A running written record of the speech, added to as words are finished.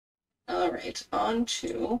Alright, on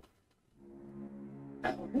to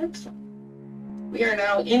our next one. We are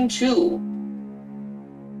now into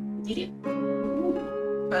VILLIAN.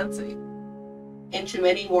 Ooh, fancy. Into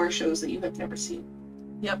many more shows that you have never seen.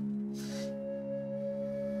 Yep.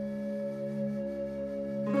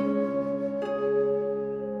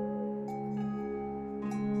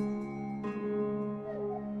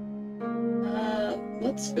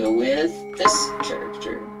 Let's go with this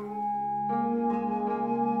character.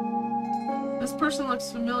 This person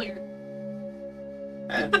looks familiar.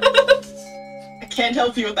 I can't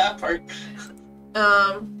help you with that part.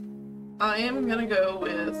 I am gonna go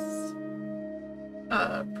with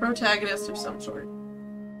a protagonist of some sort.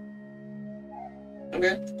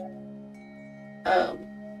 Okay.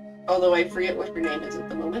 Although I forget what her name is at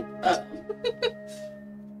the moment.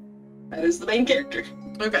 That is the main character.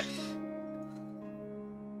 Okay.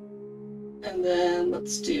 And then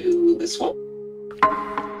let's do this one.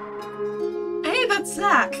 Hey, that's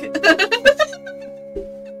Zach!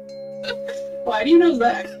 Why do you know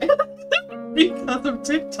Zach? Because of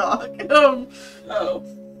TikTok. Oh,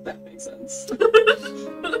 that makes sense.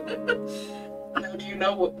 Now, do you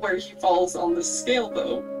know where he falls on this scale,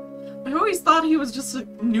 though? I always thought he was just a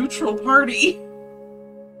neutral party.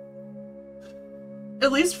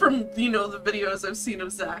 At least from, you know, the videos I've seen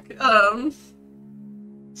of Zach.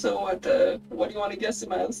 So what do you want to guess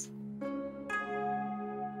him as?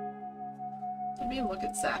 Let me look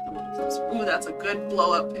at Zach a little closer. Ooh, that's a good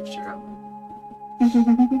blow-up picture of him.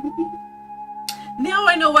 Now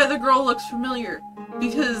I know why the girl looks familiar.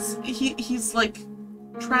 Because he's like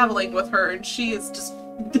traveling with her and she is just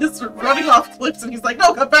running off cliffs and he's like,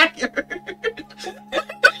 no, come back here.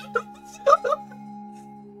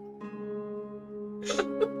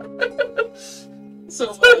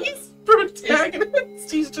 So he's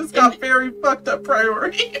protagonist. He's just got very fucked up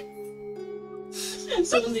priorities.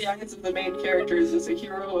 So in the eyes of the main character, is this a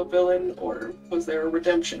hero, a villain, or was there a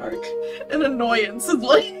redemption arc? An annoyance is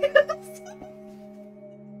like.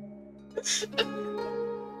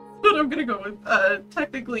 But I'm gonna go with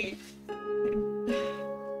technically. I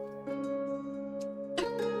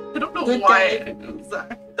don't know Good why guy. I know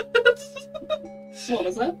Zach. What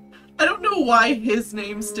was that? I don't know why his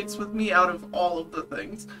name sticks with me out of all of the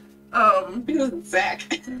things. Because it's Zach.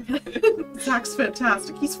 Zach's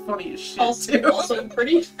fantastic. He's funny as shit Also, too.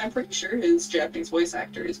 I'm pretty sure his Japanese voice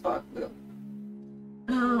actor is Bach.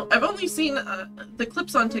 Oh, I've only seen the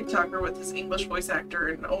clips on TikTok are with his English voice actor,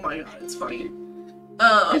 and oh my god, it's funny.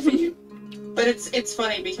 But it's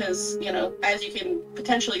funny because, you know, as you can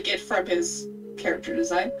potentially get from his character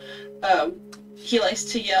design, he likes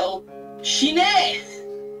to yell, "Shine!"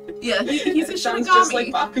 Yeah, he's a Sounds Shinigami. just like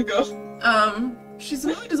Bakugo. She's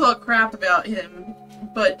annoyed as all crap about him,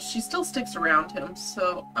 but she still sticks around him,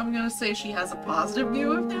 so I'm gonna say she has a positive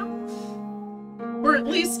view of him. Or at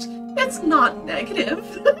least, it's not negative.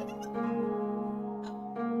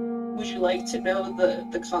 Would you like to know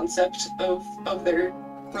the concept of their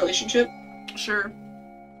relationship? Sure.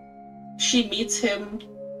 She meets him,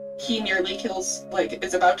 he nearly kills, like,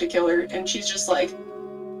 is about to kill her, and she's just like,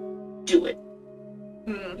 do it.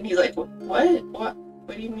 Mm. And he's like, what? What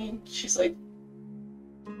do you mean? She's like,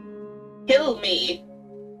 kill me.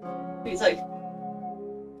 And he's like,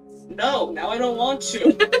 no, now I don't want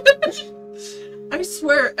to. I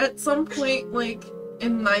swear, at some point, like,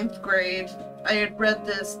 in 9th grade, I had read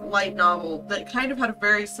this light novel that kind of had a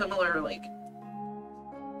very similar, like,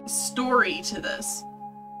 story to this.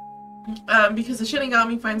 Because a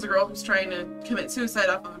Shinigami finds a girl who's trying to commit suicide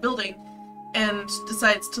off of a building and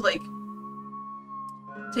decides to, like,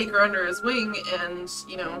 take her under his wing and,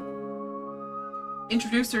 you know,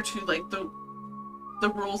 introduce her to, like, the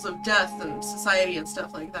rules of death and society and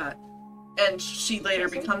stuff like that. And she later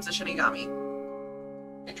becomes a Shinigami.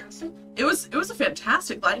 Interesting. It was a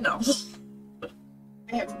fantastic light novel.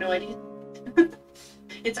 I have no idea.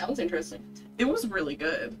 It sounds interesting. It was really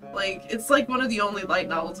good. Like, it's like one of the only light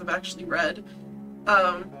novels I've actually read.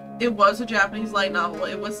 It was a Japanese light novel.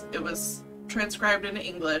 It was transcribed into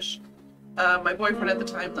English. My boyfriend at the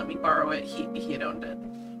time let me borrow it. He had owned it.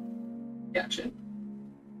 Gotcha.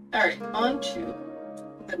 Alright, on to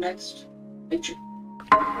the next picture.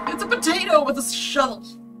 It's a potato with a shovel.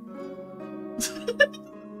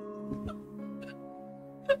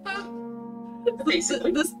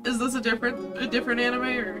 Basically. Is this a different anime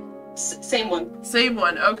or Same one. same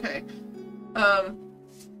one? Okay.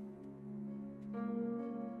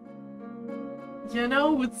 You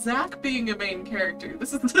know, with Zach being a main character,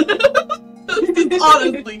 this is, this is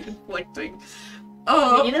honestly conflicting.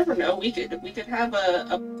 You never know. We could have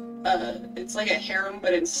it's like a harem,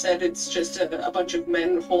 but instead it's just a bunch of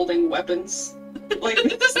men holding weapons Like,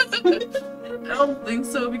 I don't think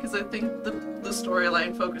so, because I think the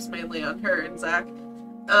storyline focused mainly on her and Zach.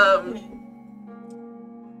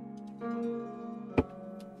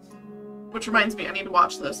 Which reminds me, I need to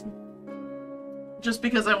watch this. Just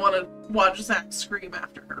because I want to watch Zach scream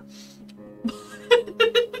after her.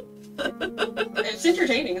 it's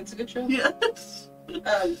entertaining. It's a good show. Yes.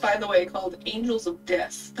 By the way, called Angels of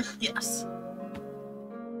Death. Yes.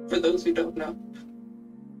 For those who don't know.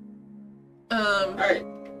 Alright.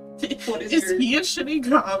 What is he a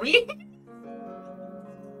Shinigami?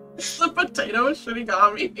 The potato a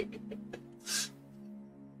Shinigami?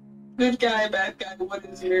 Good guy, bad guy, what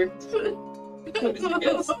is your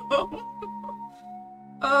guess?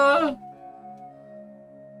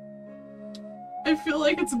 I feel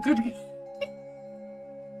like it's a good guy.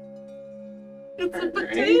 It's a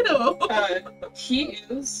potato! He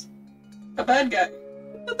is a bad guy.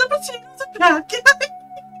 The potato's a bad guy?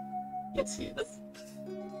 Yes, he is.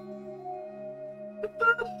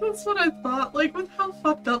 That's what I thought, like, with how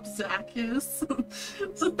fucked up Zach is.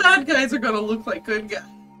 The bad guys are gonna look like good guys.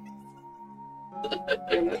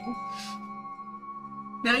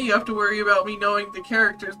 Now you have to worry about me knowing the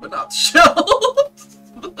characters but not the show.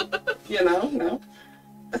 You know, no.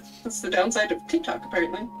 That's the downside of TikTok,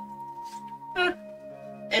 apparently.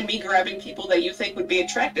 And me grabbing people that you think would be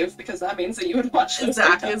attractive, because that means that you would watch those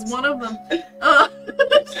Zach TikToks. is one of them.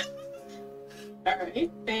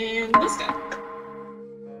 Alright, and this guy.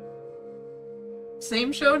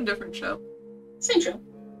 Same show and different show. Same show.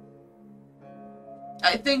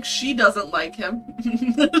 I think she doesn't like him.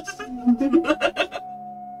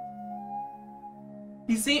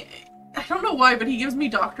 You see, I don't know why, but he gives me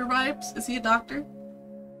doctor vibes. Is he a doctor?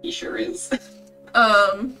 He sure is.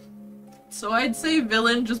 So I'd say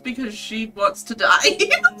villain just because she wants to die.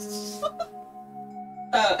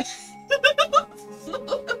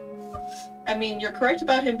 I mean, you're correct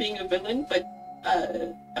about him being a villain, but,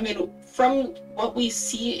 I mean, from what we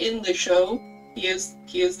see in the show, he is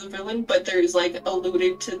the villain, but there's, like,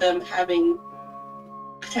 alluded to them having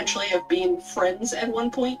potentially have been friends at one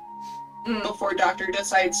point before Doctor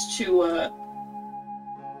decides to,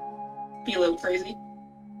 be a little crazy.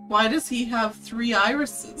 Why does he have 3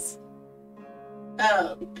 irises?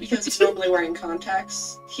 Because he's normally wearing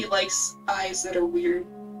contacts. He likes eyes that are weird,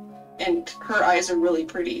 and her eyes are really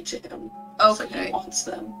pretty to him. Okay. So he wants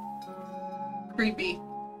them. Creepy.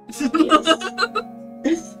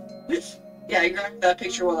 Yes. Yeah, I grabbed that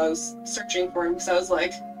picture while I was searching for him, because I was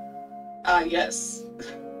like, ah, yes.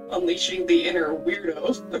 Unleashing the inner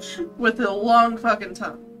weirdo. With a long fucking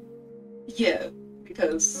tongue. Yeah,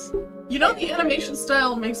 because... You know, the animation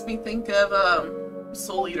style makes me think of,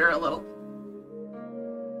 Soul Eater a little.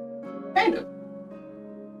 Kind of.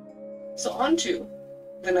 So on to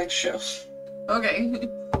the next show. Okay.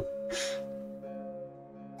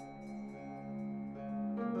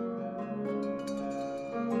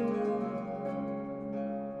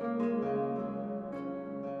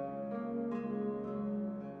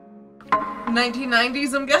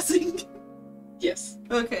 $1990s, I'm guessing? Yes.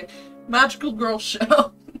 Okay. Magical Girl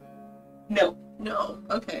Show. No. No.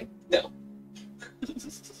 Okay. No.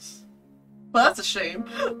 Well, that's a shame.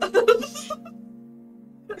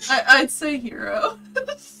 I'd say Hero.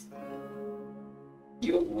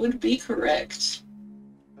 You would be correct.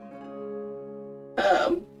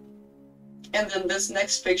 And then this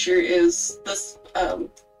next picture is this,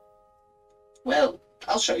 well,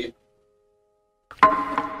 I'll show you.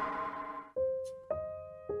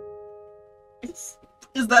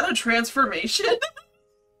 Is that a transformation?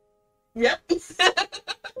 Yep.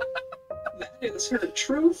 That is her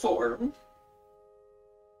true form.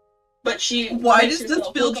 But she Why makes does this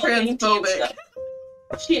herself feel look all dainty and transphobic?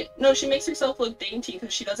 stuff. She makes herself look dainty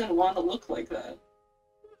because she doesn't want to look like that.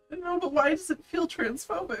 No, but why does it feel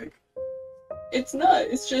transphobic? It's not.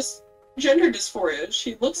 It's just gender dysphoria.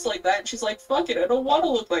 She looks like that and she's like, fuck it, I don't want to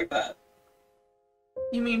look like that.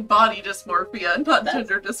 You mean body dysmorphia, not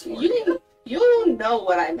gender dysphoria. You know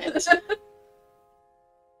what I meant.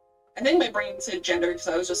 I think my brain said gender because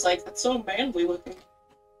I was just like, that's so manly looking.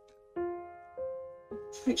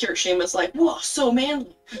 Kirishima's like, whoa, so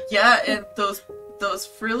manly. Yeah, and those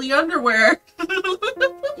frilly underwear. You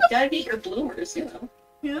gotta get your bloomers, you know.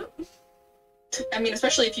 Yeah. I mean,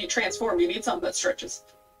 especially if you transform, you need something that stretches.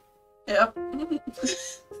 Yep.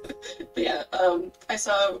 But yeah, I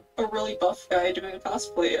saw a really buff guy doing a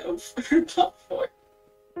cosplay of her buff form.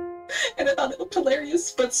 And I thought it looked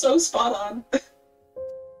hilarious, but so spot on.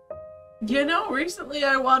 You know, recently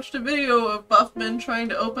I watched a video of buff men trying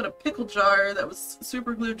to open a pickle jar that was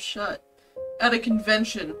super glued shut at a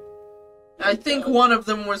convention. I think one of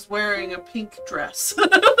them was wearing a pink dress.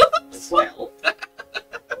 Well.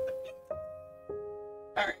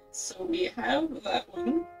 Alright, so we have that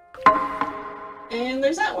one. And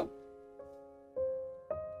there's that one.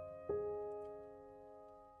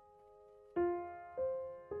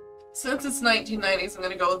 Since it's 1990s, I'm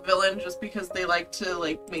gonna go with villain just because they like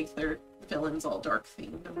to make their villains all dark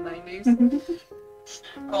themed in the 90s.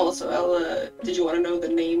 Also, did you want to know the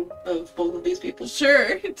name of both of these people?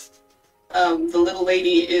 Sure. The little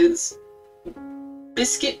lady is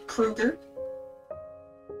Biscuit Kruger,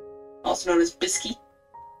 also known as Bisky.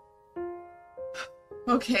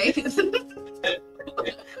 Okay. And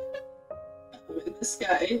this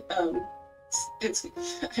guy, I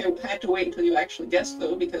had to wait until you actually guessed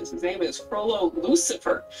though, because his name is Frollo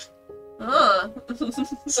Lucifer.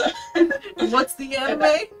 So, what's the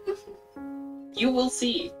anime? You will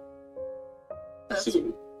see.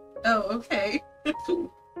 Soon. Oh, okay. Soon.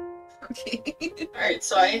 Okay. Alright,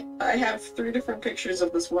 so I have 3 different pictures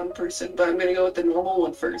of this one person, but I'm gonna go with the normal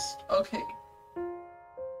one first. Okay.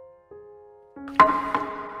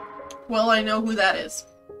 Well, I know who that is.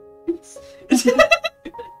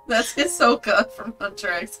 That's Hisoka from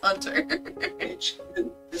Hunter x Hunter.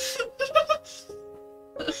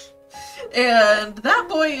 And that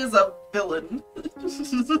boy is a villain.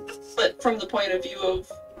 But from the point of view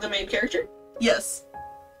of the main character? Yes.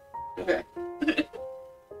 Okay.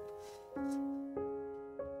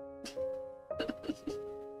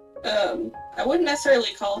 I wouldn't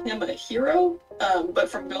necessarily call him a hero, but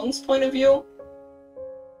from Gon's point of view,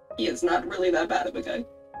 he is not really that bad of a guy.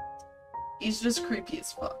 He's just creepy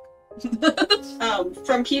as fuck.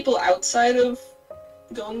 From people outside of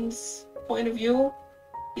Gon's point of view,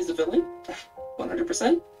 he's a villain,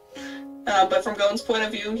 100%. But from Gon's point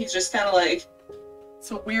of view, he's just kind of like,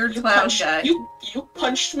 it's a weird clown guy. You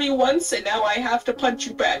punched me once, and now I have to punch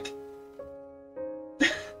you back.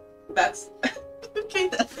 That's okay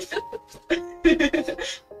then.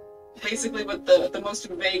 Basically what the most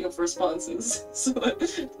vague of responses, so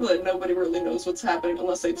that nobody really knows what's happening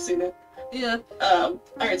unless they've seen it. Yeah.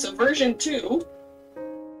 Alright, so version 2.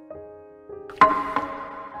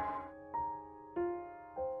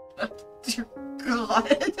 Dear God.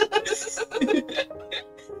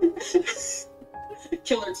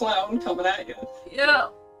 Killer clown coming at you. Yeah.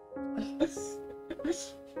 And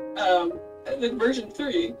then version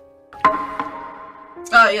 3.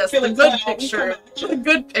 Ah, yes, Killer the good clown picture. coming at you. The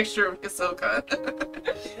good picture of Hisoka.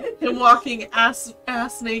 Him walking ass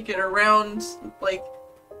naked around, like...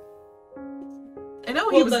 I know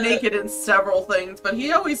he was naked in several things, but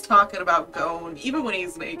he always talking about Gon, even when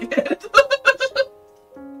he's naked.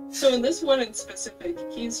 So in this one in specific,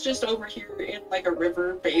 he's just over here in like a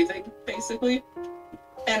river bathing, basically.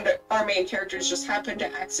 And our main characters just happen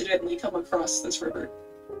to accidentally come across this river.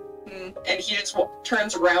 And he just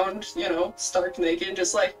turns around, you know, stark naked,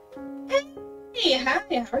 just like, hey, hi,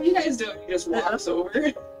 how are you guys doing? He just walks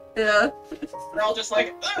over. Yeah. They're all just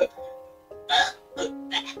like, ugh.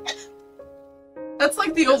 That's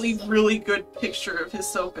like the only really good picture of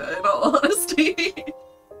Hisoka, in all honesty.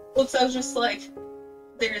 Well, it sounds just like,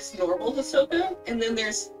 there's normal Hisoka, and then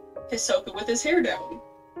there's Hisoka with his hair down.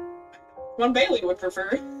 One Bailey would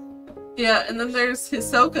prefer. Yeah, and then there's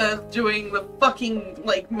Hisoka doing the fucking,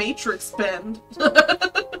 like, Matrix bend.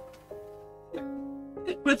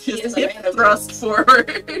 With his hip thrust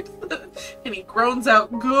forward. And he groans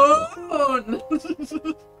out, Gon!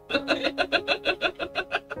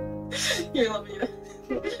 Here, let me...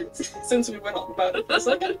 Since we went on about it for a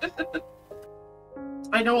second.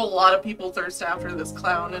 I know a lot of people thirst after this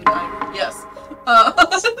clown, and yes.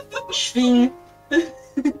 Schwing.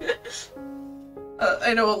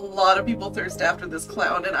 I know a lot of people thirst after this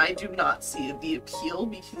clown, and I do not see the appeal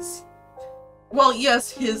because, well,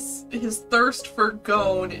 yes, his thirst for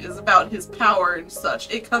Gon is about his power and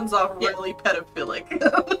such. It comes off really pedophilic.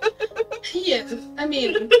 Yeah, I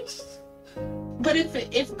mean, but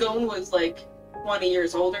if Gon was like 20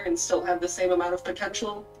 years older and still had the same amount of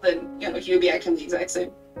potential, then, you know, he would be acting the exact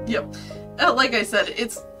same. Yep. Like I said,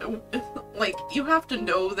 it's, like, you have to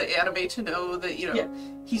know the anime to know that, you know,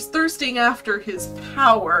 he's thirsting after his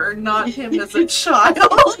power, not him as a child.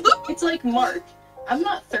 It's like Mark. I'm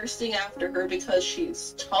not thirsting after her because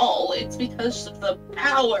she's tall, it's because of the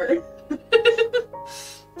power.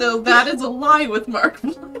 Though that is a lie with Mark.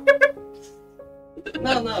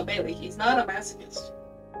 No, Bailey, he's not a masochist.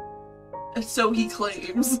 So he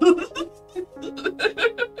claims.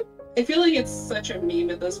 I feel like it's such a meme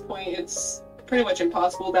at this point, it's pretty much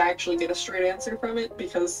impossible to actually get a straight answer from it,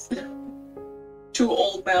 because too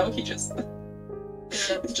old now, he just...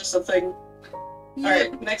 it's just a thing. Yep.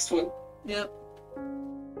 Alright, next one. Yep.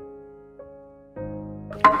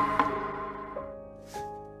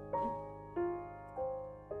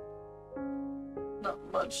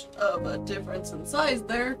 not much of a difference in size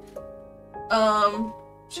there.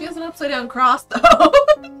 She has an upside down cross though.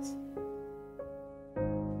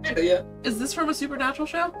 Yeah. Is this from a Supernatural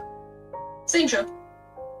show? Same show.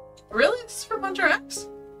 Really? This is from Hunter X?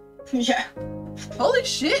 Yeah. Holy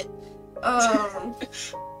shit!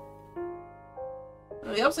 The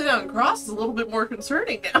upside down cross is a little bit more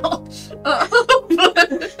concerning now.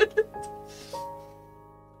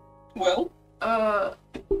 Well? I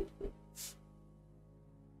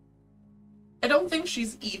don't think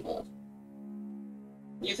she's evil.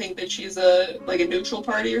 You think that she's like a neutral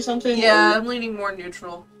party or something? Yeah, or... I'm leaning more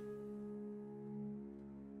neutral.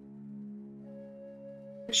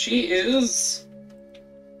 She is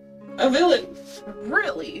a villain.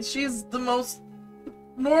 Really? She's the most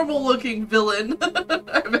normal-looking villain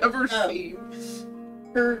I've ever seen.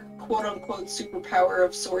 Her quote-unquote superpower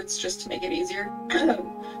of sorts, just to make it easier,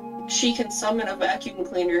 she can summon a vacuum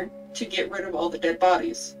cleaner to get rid of all the dead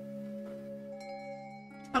bodies.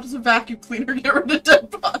 How does a vacuum cleaner get rid of dead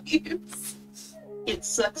bodies? It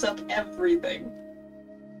sucks up everything.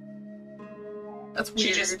 That's weird.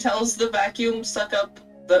 She just tells the vacuum, suck up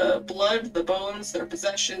the blood, the bones, their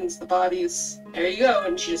possessions, the bodies. There you go,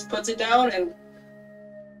 and she just puts it down and...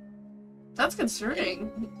 That's concerning.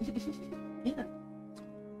 Yeah.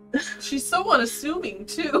 She's so unassuming,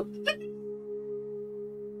 too.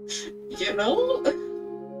 You know?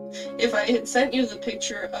 If I had sent you the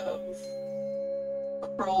picture of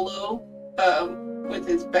Crollo, with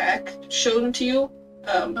his back shown to you,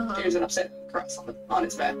 there's an upside down cross on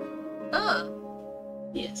his back. Ah.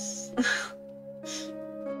 Yes.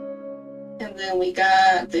 And then we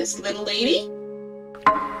got this little lady.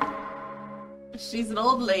 She's an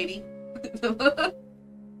old lady.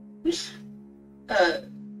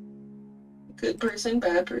 Good person,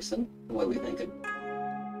 bad person. What are we thinking?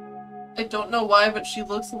 I don't know why, but she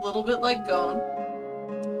looks a little bit like Gone.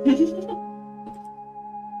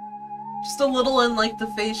 Just a little in like the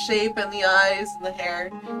face shape and the eyes and the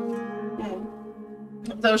hair.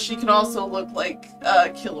 Though she can also look like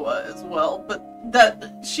Killua as well, but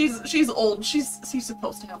that she's old. She's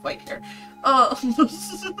supposed to have white hair.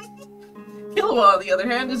 Killua, on the other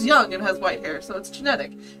hand, is young and has white hair, so it's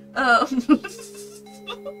genetic. Alright,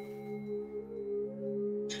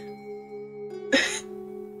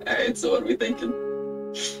 so what are we thinking?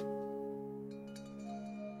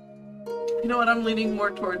 You know what? I'm leaning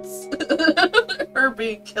more towards her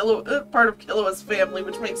being part of Killua's family,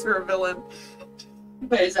 which makes her a villain.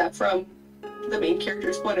 But is that from the main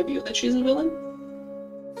character's point of view that she's a villain?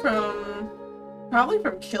 Probably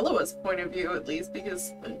from Killua's point of view, at least,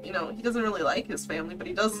 because, you know, he doesn't really like his family, but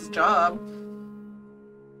he does his job.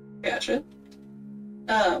 Gotcha.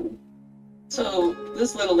 So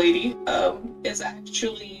this little lady, is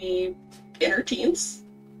actually in her teens.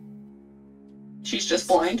 She's just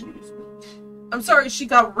blind. I'm sorry, she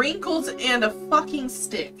got wrinkles and a fucking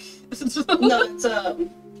stick. No, it's,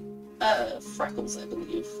 freckles, I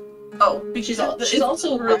believe. Oh, because she's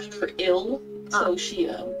also rather ill, so she,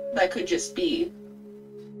 that could just be...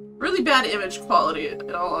 really bad image quality,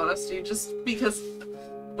 in all honesty, just because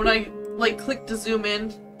when I, like, click to zoom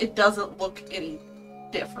in, it doesn't look any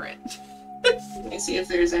different. Let me see if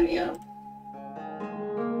there's any,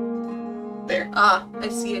 there. Ah, I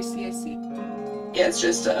see. Yeah, it's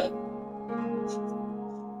just,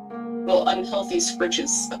 little unhealthy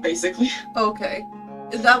scritches, basically. Okay.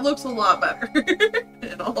 That looks a lot better,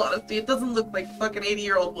 in all honesty. It doesn't look like a fucking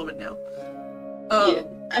 80-year-old woman now. Yeah.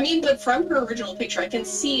 I mean, but from her original picture, I can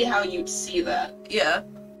see how you'd see that. Yeah.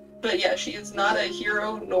 But yeah, she is not a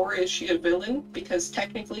hero, nor is she a villain, because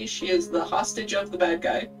technically she is the hostage of the bad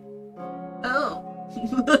guy. Oh.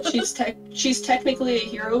 She's technically a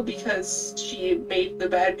hero because she made the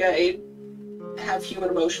bad guy have human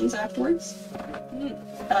emotions afterwards.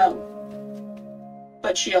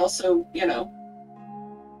 But she also, you know,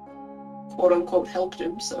 quote-unquote helped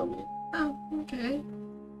him, so... Oh, okay.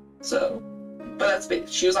 So... But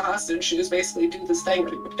that's she was a hostage. She was basically doing this thing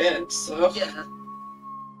when he was dead. So yeah.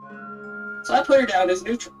 So I put her down as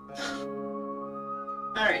neutral.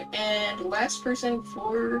 All right, and last person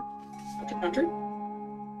for Hunter.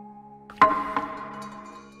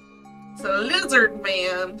 It's a lizard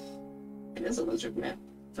man. It is a lizard man.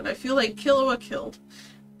 That I feel like Killua killed.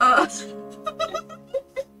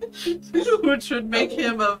 Which would make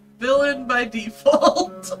him a villain by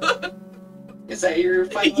default. Is that your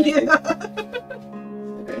final answer? Yeah.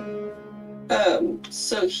 Okay.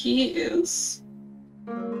 So he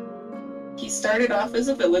started off as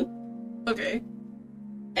a villain. Okay.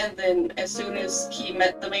 And then as soon as he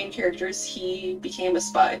met the main characters, he became a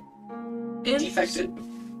spy. Defected.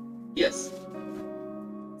 Yes.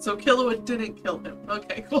 So Killua didn't kill him.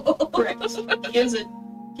 Okay, cool. Correct.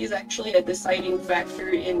 He's actually a deciding factor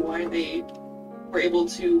in why they were able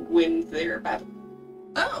to win their battle.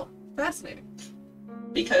 Oh, fascinating.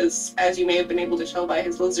 Because, as you may have been able to tell by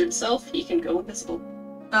his lizard self, he can go invisible.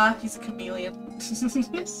 He's a chameleon.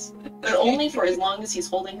 Yes. But only for as long as he's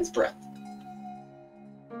holding his breath.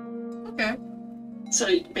 Okay. So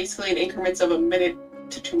basically in increments of a minute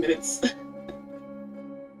to 2 minutes.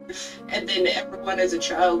 And then everyone as a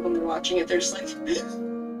child, when they're watching it, they're just like...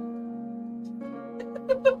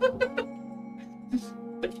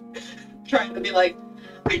 trying to be like,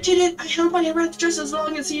 I did it! I held my breath just as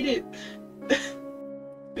long as he did!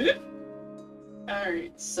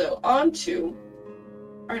 Alright, so on to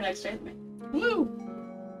our next anime. Woo!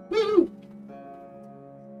 Woo!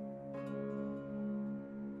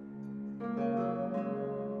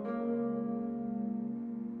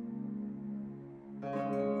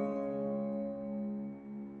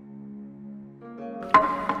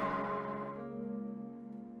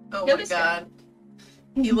 Oh Yeah, my this god.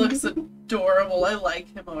 He looks adorable. I like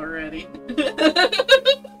him already.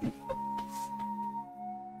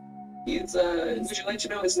 He's, would you like to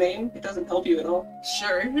know his name? It doesn't help you at all.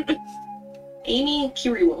 Sure. Amy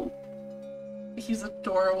Kiriwo. He's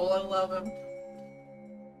adorable. I love him.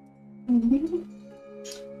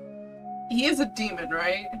 He is a demon,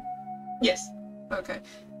 right? Yes. Okay.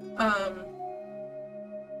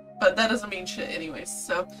 But that doesn't mean shit anyways,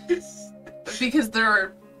 so... Because there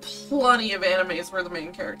are plenty of animes where the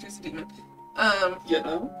main character is a demon. You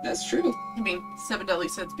know, that's true. I mean, Seven Deadly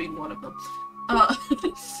Sins being one of them.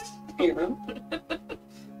 You know?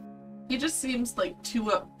 He just seems, like, too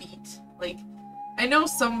upbeat. Like, I know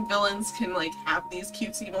some villains can, like, have these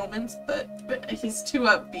cutesy moments, but he's too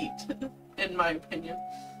upbeat, in my opinion.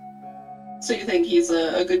 So you think he's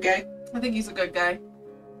a good guy? I think he's a good guy.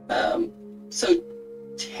 So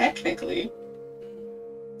technically,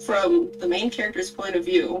 from the main character's point of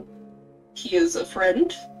view, he is a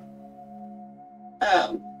friend.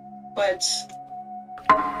 But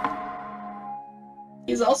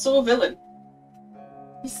he's also a villain.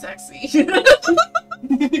 He's sexy.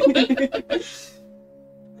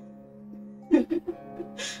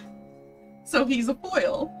 So he's a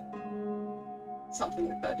foil. Something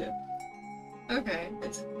like that, yeah. Okay.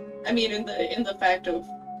 I mean, in the fact of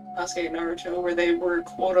Sasuke and Naruto, where they were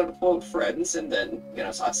quote-unquote friends, and then, you know,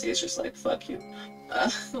 Sasuke is just like, fuck you.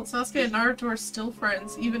 Well, Sasuke and Naruto are still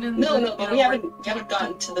friends, even in No, the, but we haven't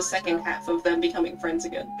gotten to the second half of them becoming friends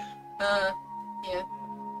again. Yeah.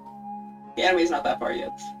 The anime's not that far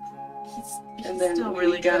yet. He's then still we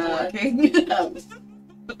really got- good looking.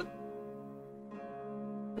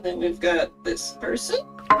 And then we've got this person.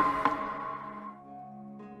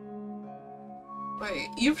 Wait,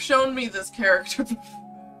 you've shown me this character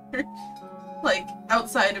before. Like,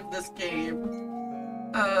 outside of this game.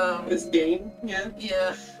 This game, yeah.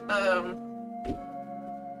 Yeah,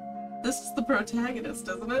 this is the protagonist,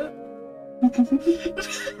 isn't it?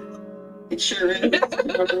 It sure is.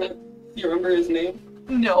 You remember his name?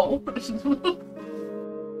 No.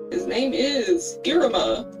 His name is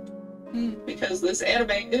Iruma. Because this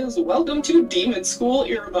anime is Welcome to Demon School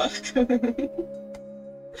Iruma.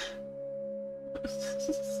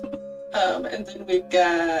 And then we've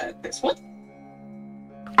got this one.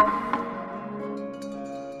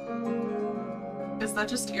 Is that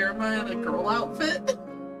just Irma in a girl outfit?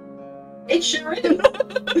 It sure is.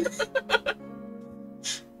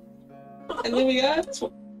 And then we got this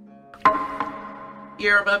one.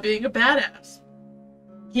 Irma being a badass.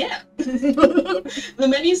 Yeah. The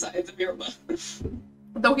many sides of Iruma.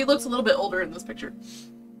 Though he looks a little bit older in this picture.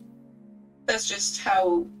 That's just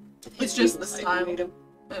how... It's just the Evil Cycle style. made him.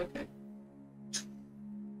 Okay.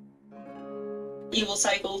 Evil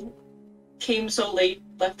Cycle came so late,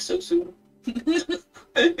 left so soon.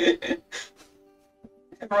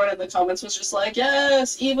 Everyone in the comments was just like,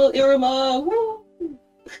 yes, evil Iruma, woo!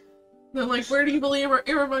 They're like, where do you believe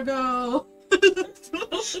Irma go?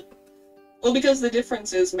 Well, because the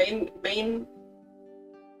difference is main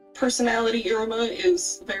personality Iruma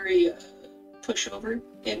is very pushover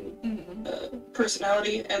in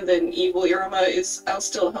personality, and then evil Iruma is, I'll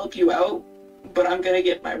still help you out, but I'm gonna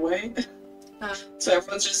get my way. So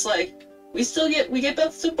everyone's just like, we get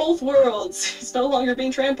best of both worlds. It's no longer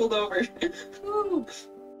being trampled over.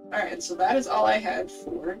 Alright, so that is all I had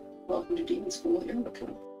for Welcome to Demon School here. Okay.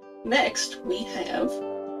 Next, we have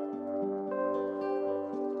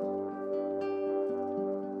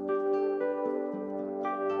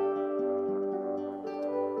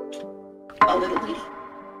a little lady.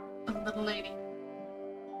 A little lady.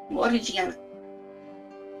 Morigiana.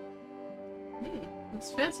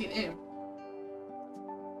 That's a fancy name.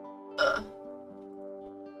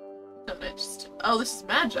 Oh, this is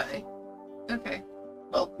Magi. Okay.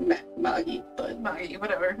 Well, Magi, but Magi,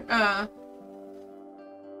 whatever.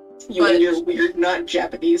 you and your weird, not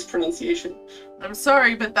Japanese pronunciation. I'm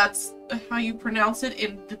sorry, but that's how you pronounce it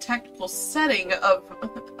in the technical setting of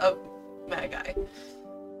Magi.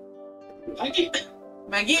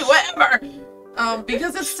 Magi, whatever!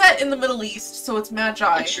 Because it's set in the Middle East, so it's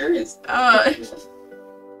Magi. It sure is. I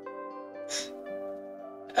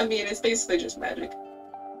mean, it's basically just magic.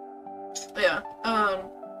 Yeah.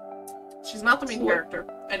 She's not the main character.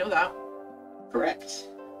 I know that. Correct.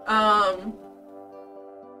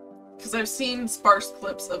 Because I've seen sparse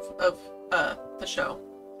clips of the show.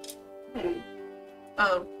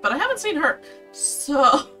 But I haven't seen her.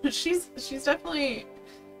 So she's definitely,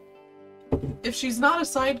 if she's not a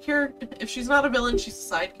side character, if she's not a villain, she's a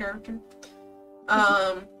side character.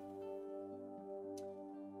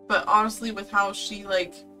 But honestly, with how she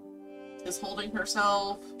is holding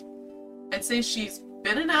herself, I'd say she's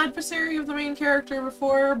been an adversary of the main character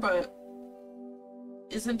before, but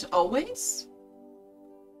isn't always.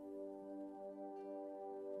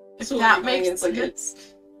 If so that makes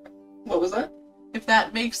sense. What was that? If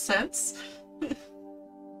that makes sense.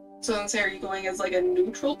 So then, say, are you going as a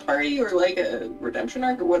neutral party or a redemption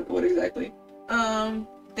arc, or what exactly?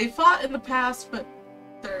 They fought in the past, but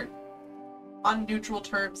they're on neutral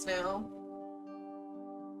terms now.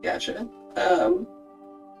 Gotcha.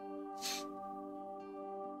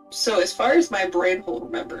 So as far as my brain hole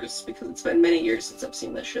remembers, because it's been many years since I've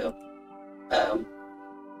seen this show,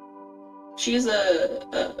 she's a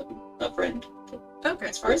friend. Okay.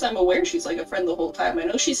 As far as I'm aware, she's a friend the whole time. I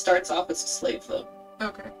know she starts off as a slave, though.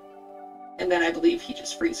 Okay. And then I believe he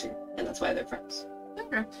just frees her, and that's why they're friends.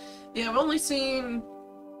 Okay. Yeah, I've only seen,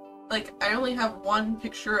 I only have one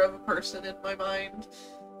picture of a person in my mind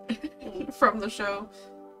from the show.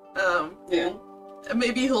 Yeah.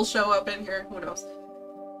 Maybe he'll show up in here, who knows.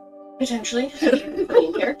 Potentially. The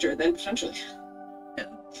main character, then potentially. Yeah.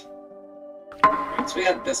 So we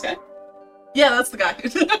got this guy. Yeah, that's the guy.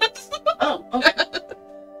 Oh, okay.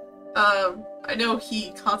 I know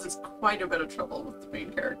he causes quite a bit of trouble with the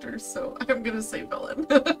main characters, so I'm gonna say villain.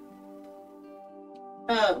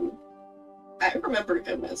 I remember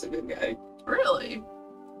him as a good guy. Really?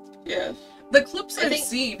 Yeah. The clips I've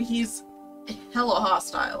seen, he's hella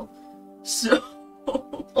hostile. So.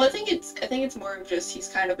 Well, I think it's more of just he's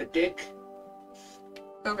kind of a dick.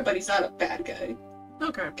 Okay. But he's not a bad guy.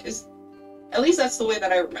 Okay. Because at least that's the way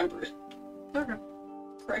that I remember it. Okay.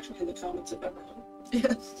 Correct me in the comments if I'm wrong.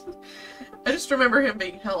 Yeah. I just remember him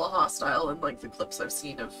being hella hostile in the clips I've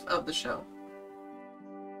seen of the show.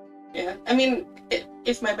 Yeah. I mean,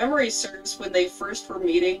 if my memory serves, when they first were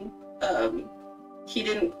meeting, he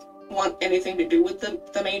didn't want anything to do with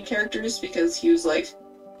the main characters because he was like,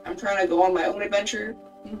 I'm trying to go on my own adventure.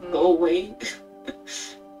 Mm-hmm. Go away.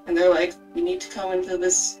 And they're like, you need to come into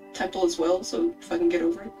this temple as well, so fucking get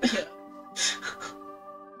over it. Yeah.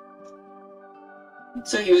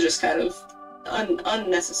 So he was just kind of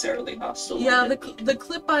unnecessarily hostile. Yeah, the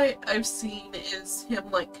clip I've seen is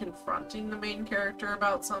him confronting the main character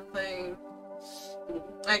about something.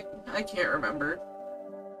 I can't remember.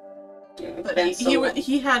 Yeah, but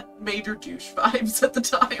he had major douche vibes at the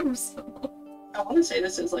time. So. I want to say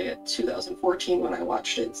this is a 2014 when I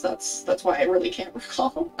watched it, so that's why I really can't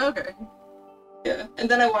recall. Okay. Yeah, and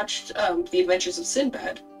then I watched The Adventures of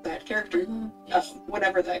Sinbad, that character, yes.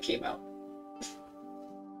 Whenever that came out.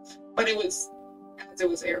 But it was as it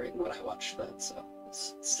was airing when I watched that, so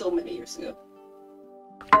it's still many years ago.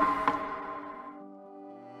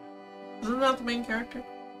 Isn't that the main character?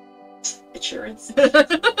 It sure is.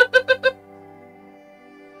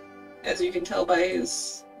 As you can tell by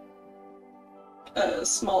his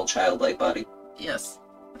small childlike body. Yes.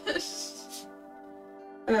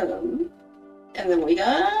 And then we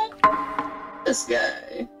got this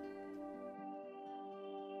guy.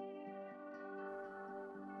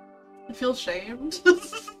 I feel shamed.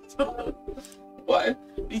 Why?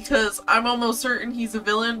 Because I'm almost certain he's a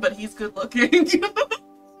villain, but he's good looking. I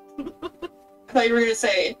thought you were gonna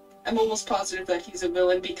say, I'm almost positive that he's a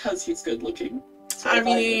villain because he's good looking. So I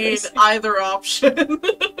mean, either option.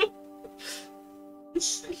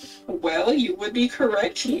 Well, you would be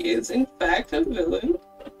correct. He is, in fact, a villain.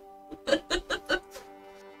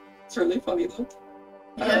 It's really funny, though.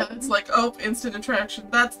 Yeah, it's oh, instant attraction.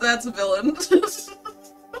 That's a villain.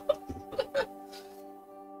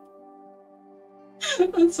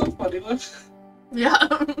 That's so funny, though. Yeah.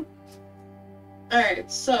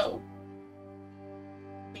 Alright, so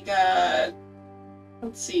we got,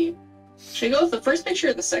 let's see. Should I go with the first picture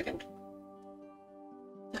or the second?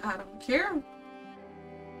 I don't care.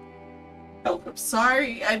 Oh, I'm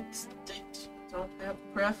sorry, I don't have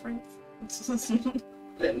a preference.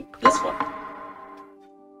 then this one.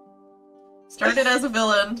 Started as a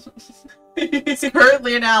villain. He's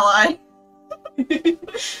currently an ally.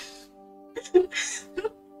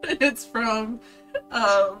 It's from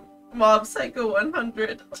Mob Psycho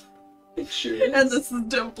 100. It sure is. And this is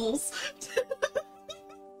Dimples.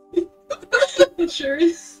 It sure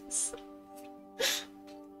is.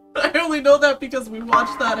 I only know that because we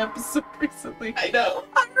watched that episode recently. I know.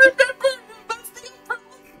 I remember! That's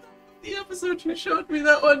the episode you showed me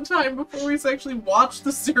that one time before we actually watched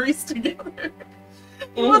the series together.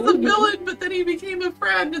 He was a villain, but then he became a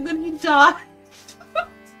friend, and then he died.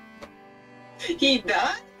 He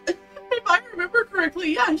died? If I remember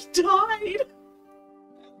correctly, yeah, he died.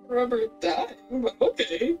 I remember dying, but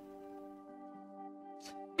okay.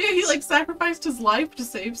 Yeah, he like sacrificed his life to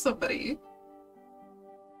save somebody.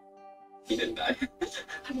 He didn't die.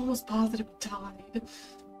 I'm almost positive he died.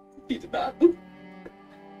 He did not.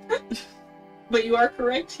 But you are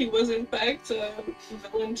correct, he was in fact a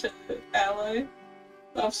villain to ally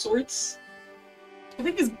of sorts. I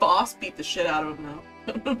think his boss beat the shit out of him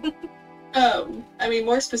though. I mean,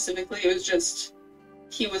 more specifically, it was just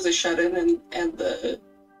he was a shut-in, and the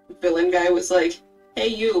villain guy was like, "Hey,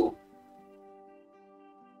 you,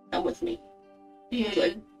 come with me." He was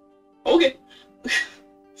like, "Okay,"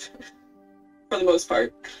 for the most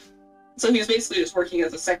part. So he was basically just working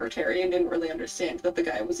as a secretary and didn't really understand that the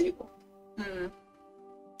guy was evil.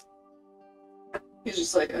 He's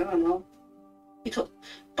just like, I don't know.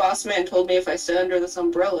 Boss man told me if I stay under this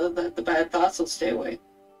umbrella that the bad thoughts will stay away.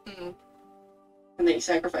 And then he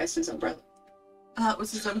sacrificed his umbrella. It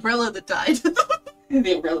was his umbrella that died.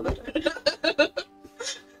 The umbrella that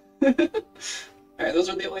died. Alright, those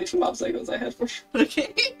are the only two Mob Psychos I had for you.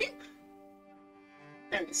 Okay.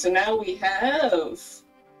 Alright, so now we have...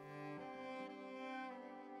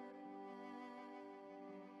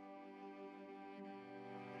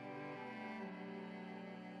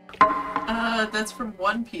 That's from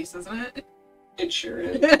One Piece, isn't it? It sure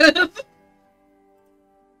is.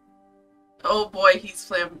 Oh boy, he's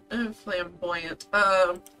flamboyant.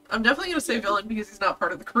 I'm definitely gonna say villain because he's not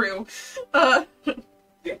part of the crew.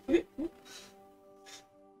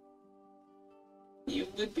 You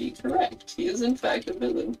would be correct. He is in fact a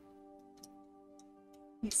villain.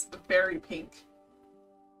 He's very pink.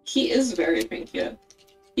 He is very pink, yeah.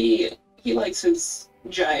 He likes his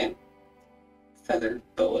giant feather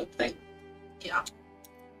boa thing. Yeah.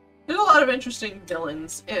 There's a lot of interesting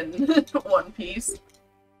villains in One Piece.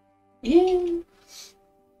 Yeah.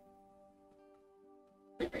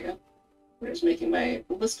 There we go. We're just making my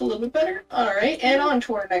list a little bit better. Alright, and on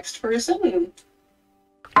to our next person.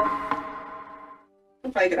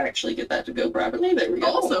 If I could actually get that to go properly, there we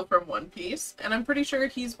go. Also from One Piece, and I'm pretty sure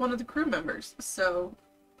he's one of the crew members. So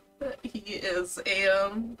he is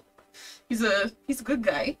a he's a good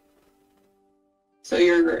guy. So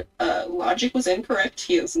your logic was incorrect.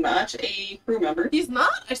 He is not a crew member. He's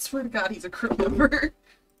not? I swear to God, he's a crew member.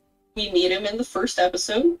 We meet him in the first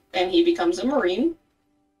episode, and he becomes a Marine.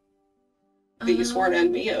 The sworn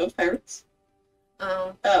enemy of pirates.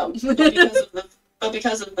 Oh. But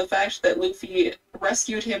because of the fact that Luffy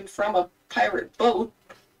rescued him from a pirate boat,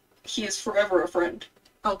 he is forever a friend.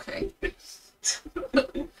 Okay.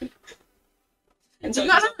 And so you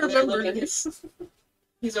gotta remember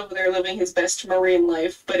he's over there living his best Marine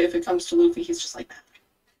life, but if it comes to Luffy, he's just like that.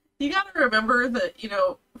 You gotta remember that, you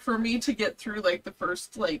know, for me to get through, like, the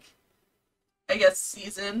first, like, I guess,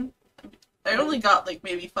 season, I only got, like,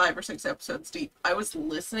 maybe 5 or 6 episodes deep. I was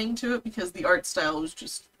listening to it because the art style was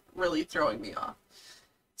just really throwing me off.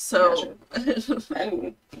 So...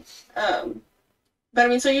 Gotcha. But I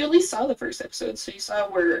mean, so you at least saw the first episode, so you saw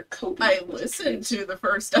where Kobe... I listened to the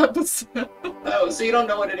first episode. Oh, so you don't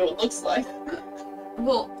know what it looks like.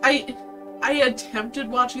 Well, I attempted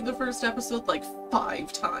watching the first episode like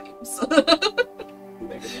 5 times.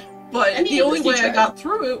 But I mean, the only way I got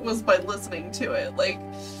through it was by listening to it. Like,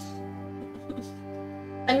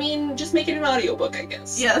 I mean, just make it an audiobook, I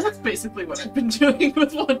guess. yeah, that's basically what I've been doing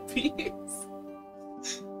with One Piece.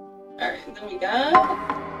 Alright, and then we got...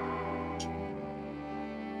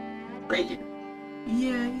 right here.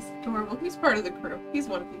 Yeah, he's adorable. He's part of the crew. He's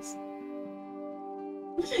One Piece.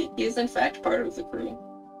 He is in fact part of the crew.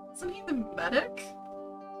 Isn't he the medic?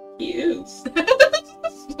 He is.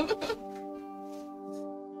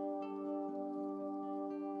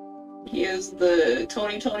 He is the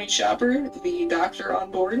Tony Chopper, the doctor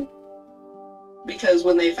on board. Because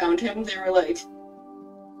when they found him, they were like,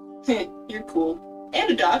 you're cool.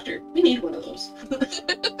 And a doctor. We need one of those.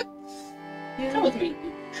 Yeah. Come with me.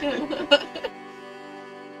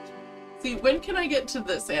 See, when can I get to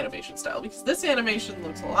this animation style? Because this animation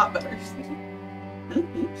looks a lot better.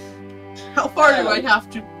 How far do I have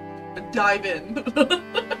to dive in?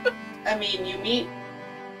 I mean, you meet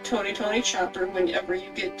Tony Chopper whenever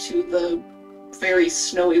you get to the very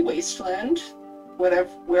snowy wasteland.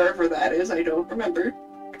 Wherever that is, I don't remember.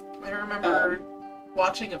 I remember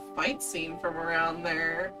watching a fight scene from around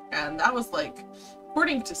there, and that was like,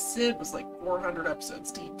 according to Sid, was like 400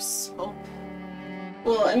 episodes deep, so...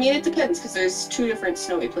 Well, I mean, it depends, because there's 2 different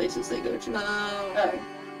snowy places they go to.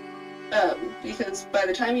 Because by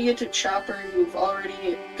the time you get to Chopper, you've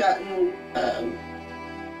already gotten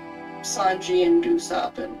Sanji and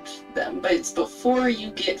Usopp and them, but it's before you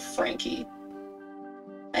get Frankie,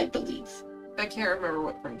 I believe. I can't remember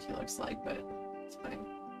what Frankie looks like, but it's fine.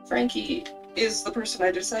 Frankie is the person I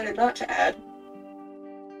decided not to add.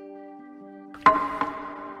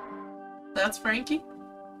 That's Frankie?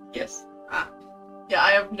 Yes. Ah. Yeah,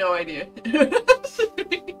 I have no idea.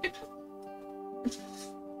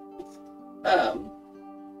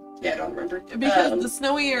 Yeah, I don't remember. Because the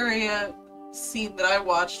snowy area scene that I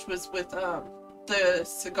watched was with the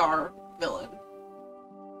cigar villain.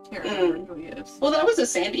 Can't remember who he is. Well, that was a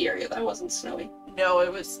sandy area. That wasn't snowy. No,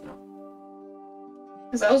 it was snow.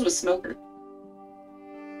 Because that was with Smoker.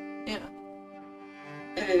 Yeah.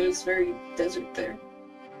 And it was very desert there.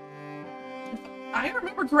 I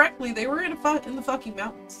remember correctly, they were in the fucking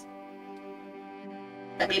mountains.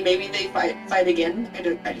 I mean, maybe they fight again.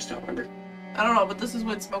 I just don't remember. I don't know, but this is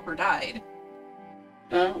when Smoker died.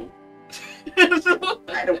 Oh.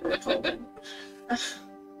 I don't recall that.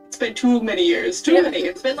 It's been too many years. Too many.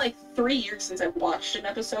 It's been like 3 years since I've watched an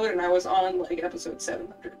episode, and I was on like episode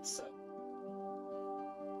 700, so.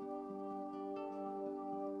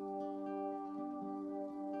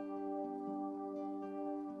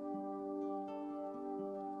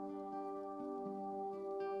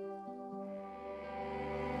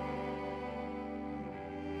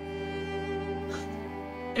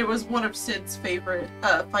 It was one of Sid's favorite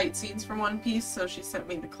fight scenes from One Piece, so she sent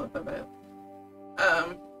me the clip of it.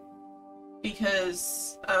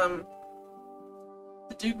 Because the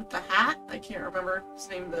dude with the hat, I can't remember his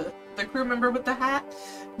name, the crew member with the hat.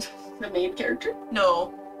 The main character?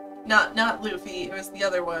 No, not Luffy. It was the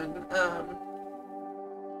other one.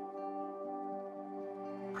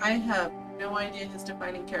 I have no idea his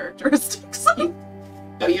defining characteristics. Oh,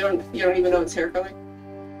 you don't even know his hair color?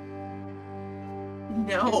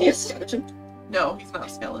 No. Is he a skeleton? No, he's not a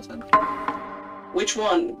skeleton. Which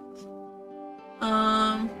one?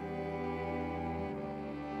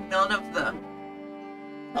 None of them.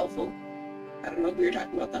 Helpful. I don't know who you're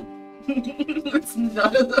talking about then. It's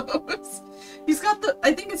none of those. He's got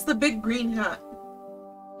I think it's the big green hat.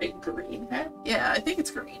 Big green hat? Yeah, I think it's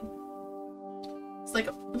green. It's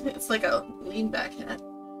like a lean back hat.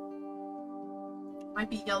 Might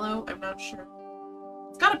be yellow, I'm not sure.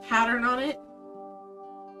 It's got a pattern on it.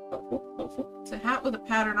 Helpful. It's a hat with a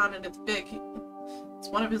pattern on it, it's big. It's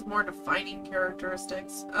one of his more defining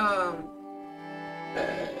characteristics.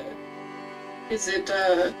 Is it,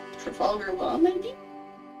 Trafalgar Law, maybe?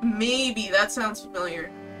 Maybe, that sounds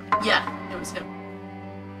familiar. Yeah, it was him.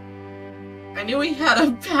 I knew he had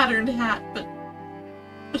a patterned hat, but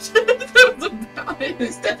that was about it.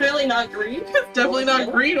 It's definitely not green. It's definitely not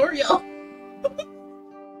yellow. Green or yellow.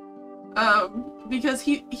 Because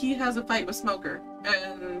he has a fight with Smoker,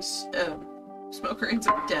 and Smoker ends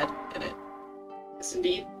up dead in it. Yes,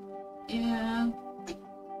 indeed. Yeah.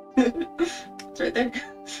 It's right there.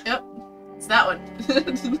 Yep. It's that one.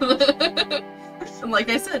 And like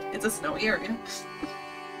I said, it's a snowy area.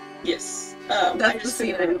 Yes. That's I just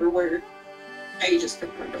couldn't remember where. I just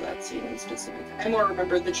couldn't remember that scene in specific. I more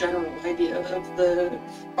remember the general idea of the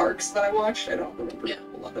arcs that I watched. I don't remember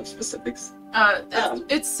a lot of specifics.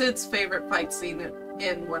 It's Sid's favorite fight scene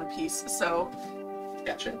in One Piece, so...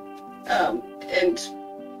 Gotcha. And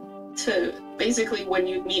to basically when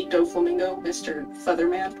you meet Doflamingo, Mr.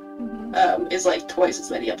 Featherman, is like twice as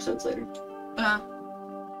many episodes later.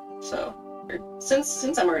 So,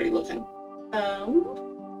 since I'm already looking,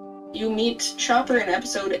 you meet Chopper in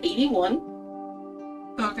episode 81.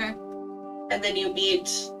 Okay. And then you meet,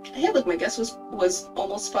 hey, look, my guess was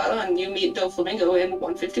almost spot on. You meet Doflamingo in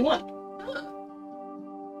 151. Huh.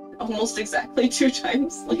 Almost exactly 2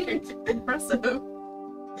 times later. Impressive.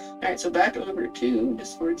 Alright, so back over to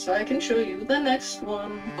Discord so I can show you the next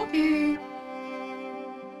one. Okay.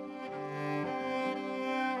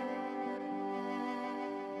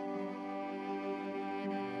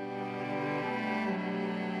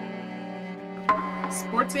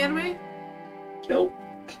 Sports anime? Nope.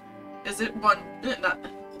 Is it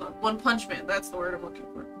One Punch Man? That's the word I'm looking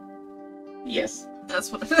for. Yes.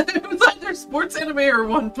 That's what it was, either sports anime or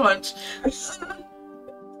One Punch.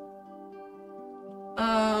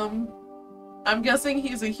 I'm guessing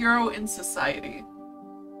he's a hero in society.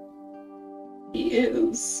 He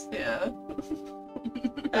is. Yeah.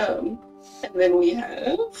 And then we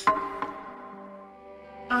have...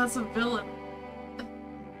 As a villain.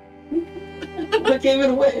 What gave it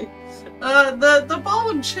away? The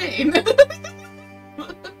ball and chain.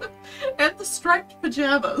 And the striped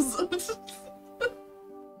pajamas.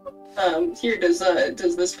 Here, does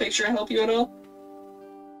this picture help you at all?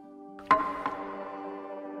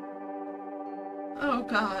 Oh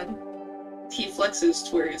god. He flexes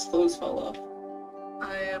to where his clothes fall off.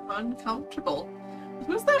 I am uncomfortable.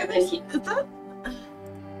 Who's that? And then Is that?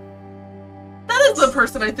 That is the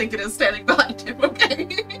person I think it is standing behind him, okay?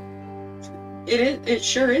 It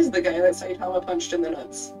sure is the guy that Saitama punched in the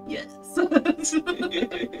nuts. Yes.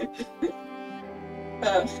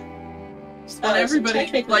 So everybody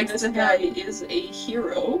technically likes this to guy have. is a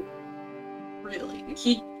hero. Really?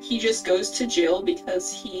 He just goes to jail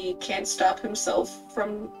because he can't stop himself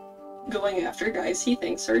from going after guys he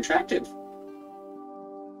thinks are attractive.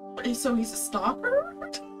 So he's a stalker?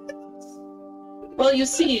 Well, you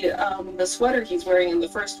see, the sweater he's wearing in the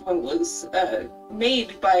first one was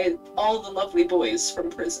made by all the lovely boys from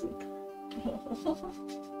prison.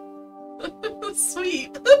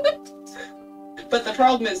 Sweet. But the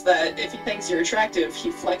problem is that if he thinks you're attractive,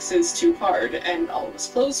 he flexes too hard and all of his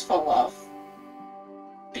clothes fall off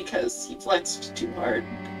because he flexed too hard.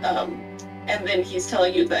 And then he's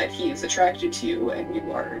telling you that he's attracted to you and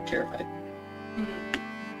you are terrified.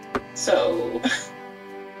 So...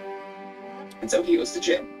 and so he goes to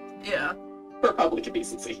jail. Yeah. For public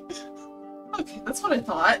indecency. Okay, that's what I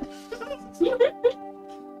thought.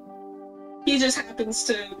 He just happens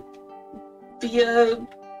to be a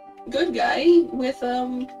good guy with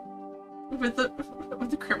a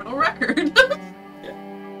criminal record. Yeah.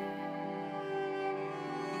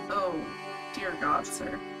 Oh, dear God,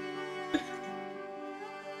 sir.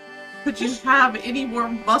 Could you have any more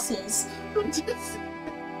muscles?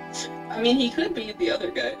 I mean, he could be the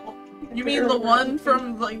other guy. You mean the one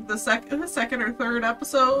from like the second or third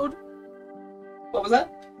episode? What was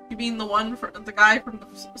that? You mean the guy from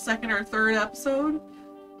the second or third episode?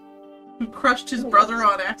 Who crushed his brother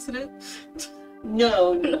on accident?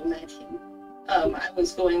 No, not him. I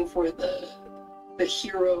was going for the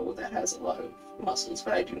hero that has a lot of muscles,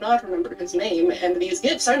 but I do not remember his name, and these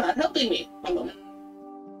gifts are not helping me. One moment.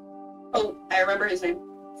 Oh, I remember his name.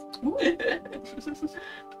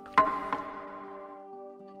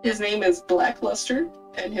 His name is Blackluster,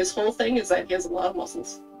 and his whole thing is that he has a lot of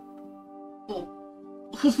muscles. Oh.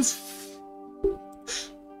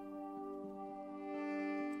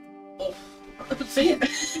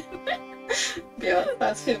 Yeah,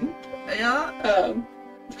 that's him. Yeah.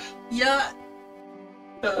 Yeah.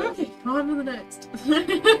 Okay, on to the next.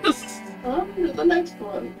 On to the next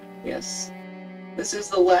one. Yes. This is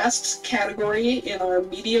the last category in our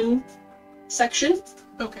medium section.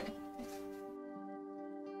 Okay.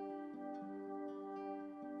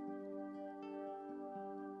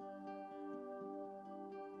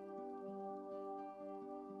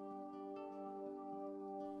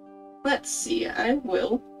 Let's see, I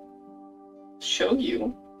will show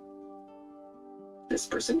you this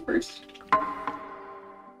person first.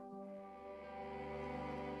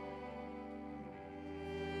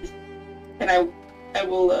 And I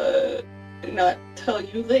will not tell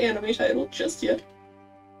you the anime title just yet.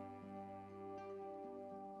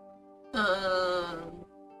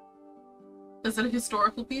 Is it a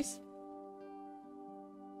historical piece?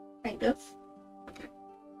 Kind of. Okay.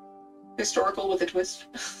 Historical with a twist,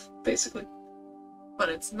 basically. But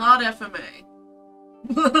it's not FMA.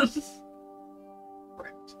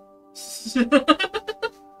 Correct.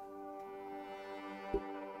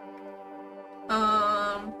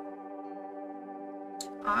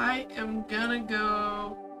 I am gonna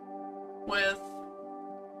go with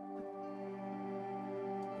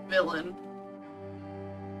villain.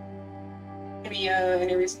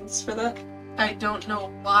 Any reasons for that? I don't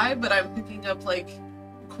know why, but I'm picking up like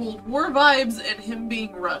Cold War vibes and him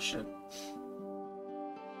being Russian.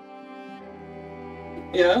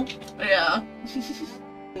 Yeah. Yeah.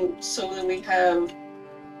 So then we have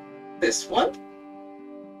this one.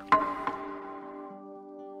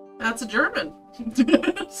 That's a German.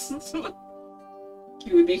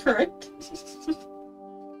 You would be correct.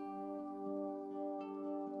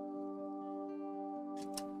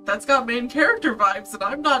 That's got main character vibes, and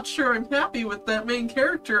I'm not sure I'm happy with that main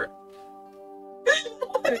character.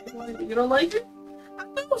 You don't like it?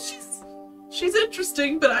 No, she's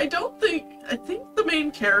interesting, but I don't think I think the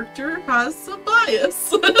main character has some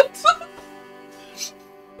bias.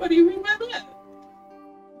 What do you mean by that?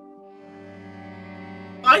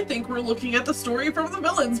 I think we're looking at the story from the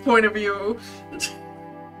villain's point of view.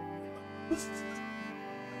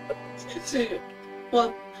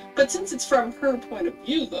 Well, but since it's from her point of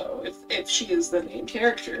view, though, if she is the main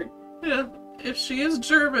character. Yeah, if she is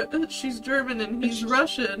German, she's German and he's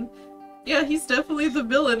Russian. Yeah, he's definitely the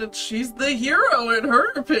villain and she's the hero in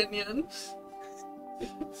her opinion.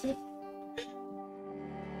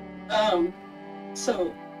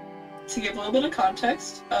 So, to give a little bit of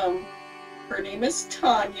context, her name is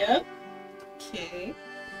Tanya. Okay.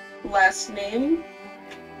 Last name,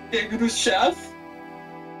 Igrushev.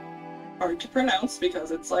 Hard to pronounce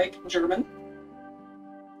because it's like German.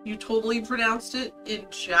 You totally pronounced it in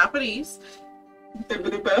Japanese.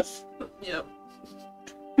 Beth. Yep.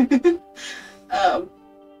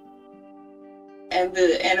 And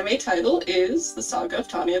the anime title is The Saga of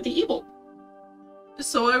Tanya the Evil.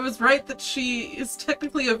 So I was right that she is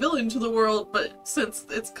technically a villain to the world, but since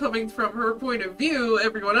it's coming from her point of view,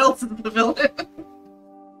 everyone else is the villain.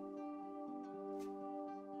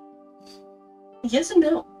 Yes and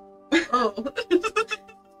no. Oh.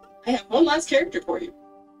 I have one last character for you.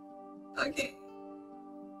 Okay.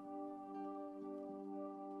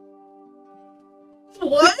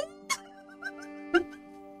 What?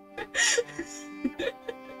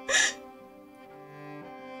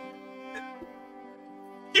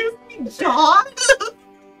 Excuse me, John?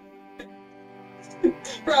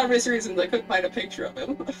 For obvious reasons, I couldn't find a picture of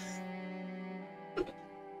him.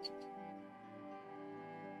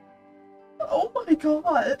 Oh my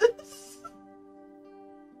god.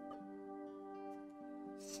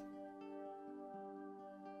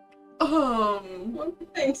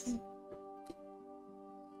 Thanks.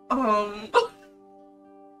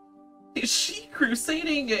 Is she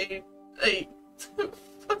crusading a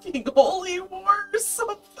fucking holy war or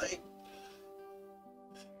something?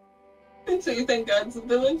 So you think God's the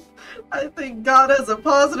villain? I think God has a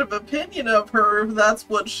positive opinion of her if that's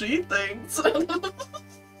what she thinks.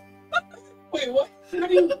 Wait, what? How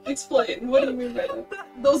do you explain? What do you mean by that?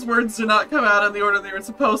 Those words did not come out in the order they were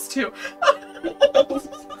supposed to.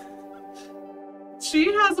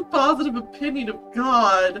 She has a positive opinion of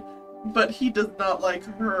God, but he does not like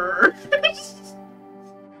her.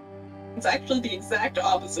 It's actually the exact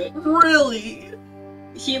opposite. Really?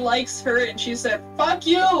 He likes her and she said, "Fuck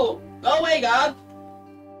you! Go away, God!"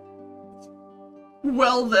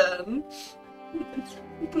 Well then.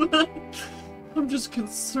 I'm just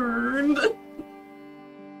concerned.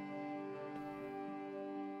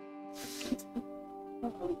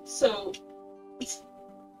 So,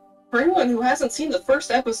 for anyone who hasn't seen the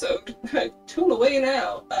first episode, tune away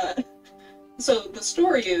now. So the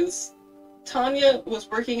story is, Tanya was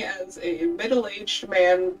working as a middle-aged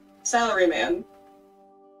man, salaryman,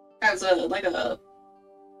 as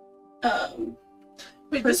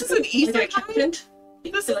Wait, this is an like an isekai? accountant.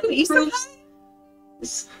 This He, is like, an approves-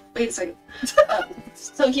 isekai? Wait a second.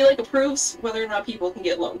 So he approves whether or not people can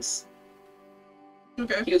get loans.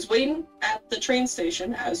 Okay. He was waiting at the train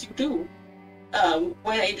station, as you do,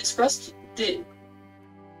 when a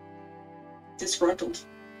disgruntled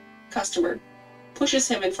customer pushes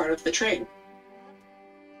him in front of the train.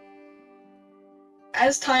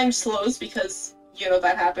 As time slows, because, you know,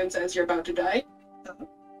 that happens as you're about to die,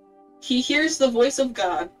 he hears the voice of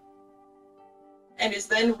God and is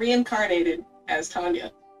then reincarnated as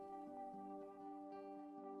Tanya.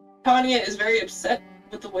 Tanya is very upset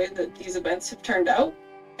with the way that these events have turned out,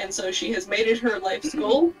 and so she has made it her life's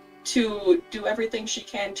goal to do everything she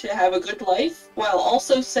can to have a good life, while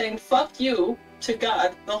also saying "fuck you" to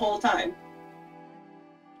God the whole time.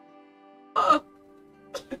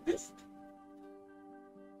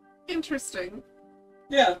 Interesting.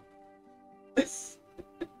 Yeah.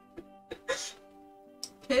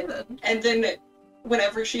 Okay then. And then,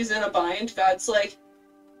 whenever she's in a bind, God's like,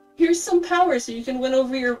 "Here's some power so you can win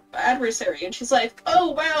over your adversary," and she's like,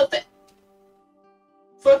 "Oh wow,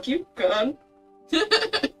 fuck you, God."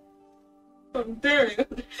 How dare you?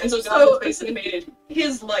 And so God has basically made it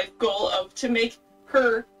his life goal to make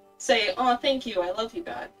her say, "Oh, thank you, I love you,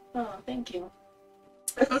 God. Oh, thank you."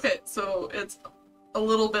 Okay, so it's a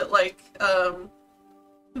little bit like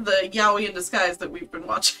the yaoi in disguise that we've been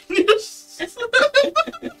watching.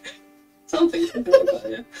 Something like that,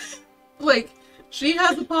 yeah. Like, she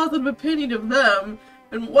has a positive opinion of them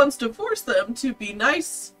and wants to force them to be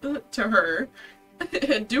nice to her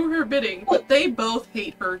and do her bidding, but they both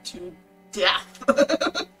hate her to death.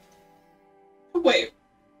 Wait.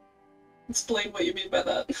 Explain what you mean by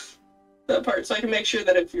that. That part, so I can make sure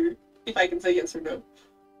that if I can say yes or no.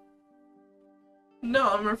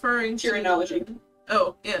 No, I'm referring To your to... analogy.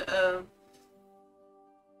 Oh, yeah,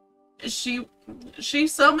 she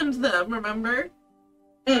summoned them, remember?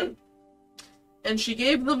 Mm. And she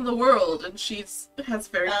gave them the world, and has a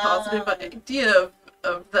very positive idea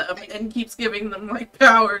of them, and keeps giving them, like,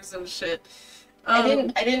 powers and shit. I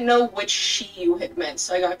didn't know which she you had meant,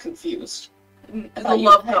 so I got confused. The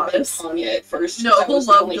love goddess. Tanya at first. No, the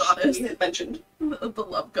love the goddess. She you had mentioned. The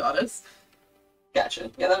love goddess. Gotcha.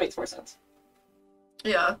 Yeah, that makes more sense.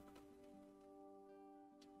 Yeah.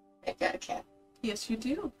 I got a cat. Yes, you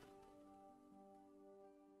do.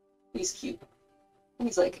 He's cute.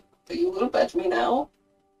 He's like, are you a little bit to me now?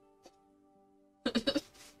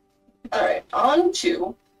 Alright, on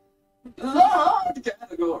to the hard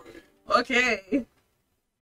category. Okay.